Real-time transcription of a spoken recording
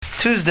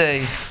Tuesday,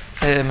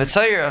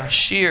 Mitzayra,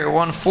 Shir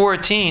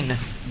 114.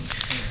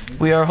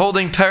 We are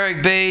holding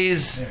Perek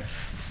Beis,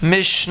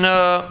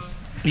 Mishnah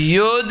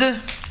Yud,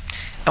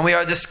 and we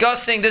are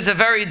discussing, this is a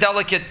very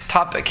delicate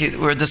topic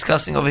we're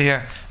discussing over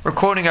here. We're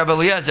quoting Rabbi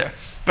Eliezer.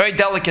 Very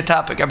delicate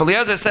topic. Rabbi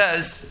Eliezer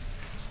says,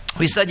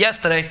 we said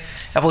yesterday,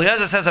 Rabbi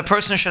Eliezer says a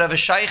person should have a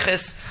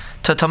shaykhis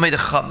to Talmidei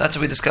Chacham. That's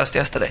what we discussed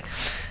yesterday.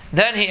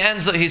 Then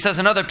he says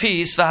another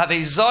piece,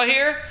 V'havei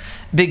zahir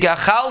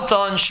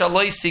b'gachalton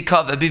shaloisi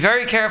kaveh. Be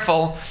very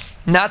careful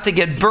not to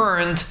get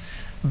burned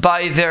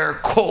by their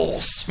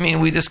coals. I mean,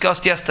 we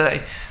discussed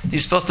yesterday,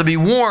 you're supposed to be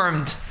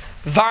warmed,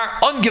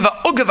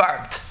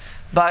 ungevarmt,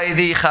 by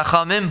the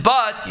Chachamim,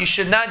 but you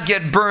should not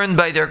get burned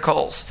by their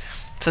coals.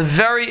 It's a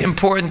very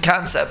important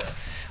concept,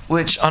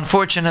 which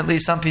unfortunately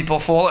some people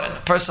fall in. A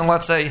person,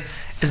 let's say,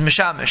 is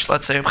Mishamish,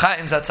 let's say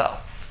Chaim Zatzal.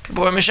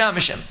 People are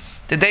Mishamishim.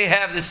 Did they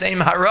have the same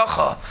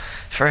haracha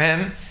for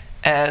him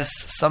as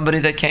somebody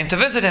that came to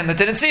visit him that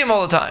didn't see him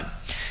all the time?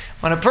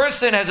 When a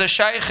person has a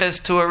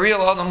shaykhis to a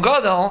real Adam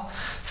Gadol,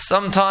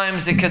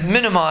 sometimes it could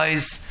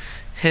minimize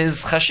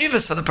his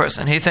chashivas for the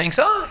person. He thinks,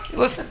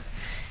 listen.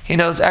 He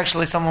knows,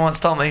 actually someone once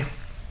told me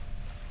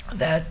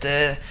that,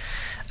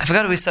 I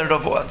forgot who he said it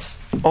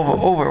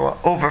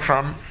over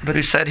from, but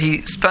he said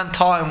he spent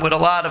time with a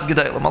lot of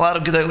Gedolim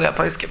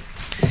HaPoskim.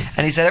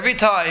 And he said every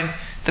time,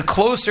 the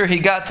closer he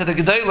got to the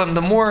Gedolim,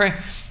 the more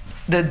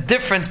the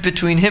difference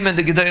between him and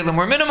the Gedolim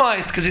were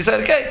minimized, because he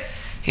said, okay,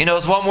 he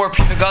knows one more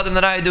Pimagadim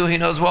than I do, he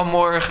knows one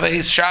more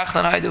Chveis Shach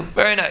than I do.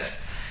 Very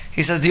nice.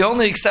 He says the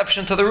only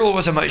exception to the rule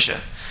was Moshe.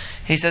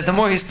 He says the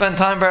more he spent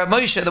time by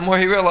Moshe, the more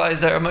he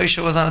realized that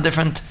Moshe was on a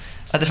different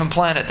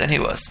planet than he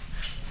was.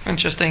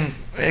 Interesting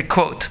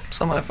quote.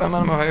 I don't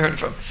know where I heard it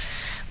from.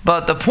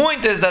 But the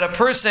point is that a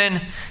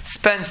person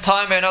spends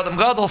time by an Adam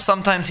Gadol,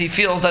 sometimes he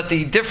feels that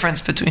the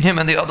difference between him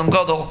and the Adam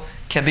Gadol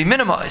can be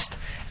minimized.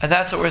 And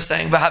that's what we're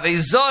saying. V'havei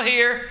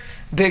zahir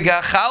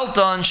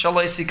b'gachalton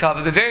shaloisi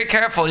kaveh. Be very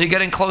careful, you're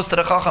getting close to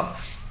the Chacham.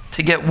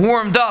 To get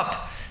warmed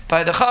up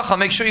by the Chacham,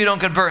 make sure you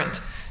don't get burnt.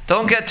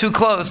 Don't get too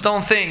close.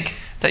 Don't think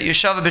that you're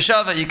shava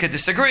b'shava. You could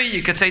disagree,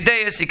 you could say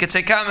deis, you could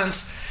say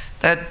comments.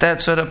 That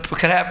sort of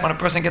could happen when a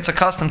person gets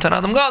accustomed to an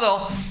Adam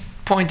Gadol.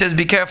 Point is,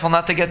 be careful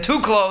not to get too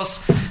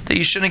close, that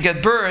you shouldn't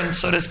get burned,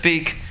 so to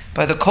speak,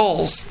 by the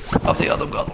coals of the Adam Gadol.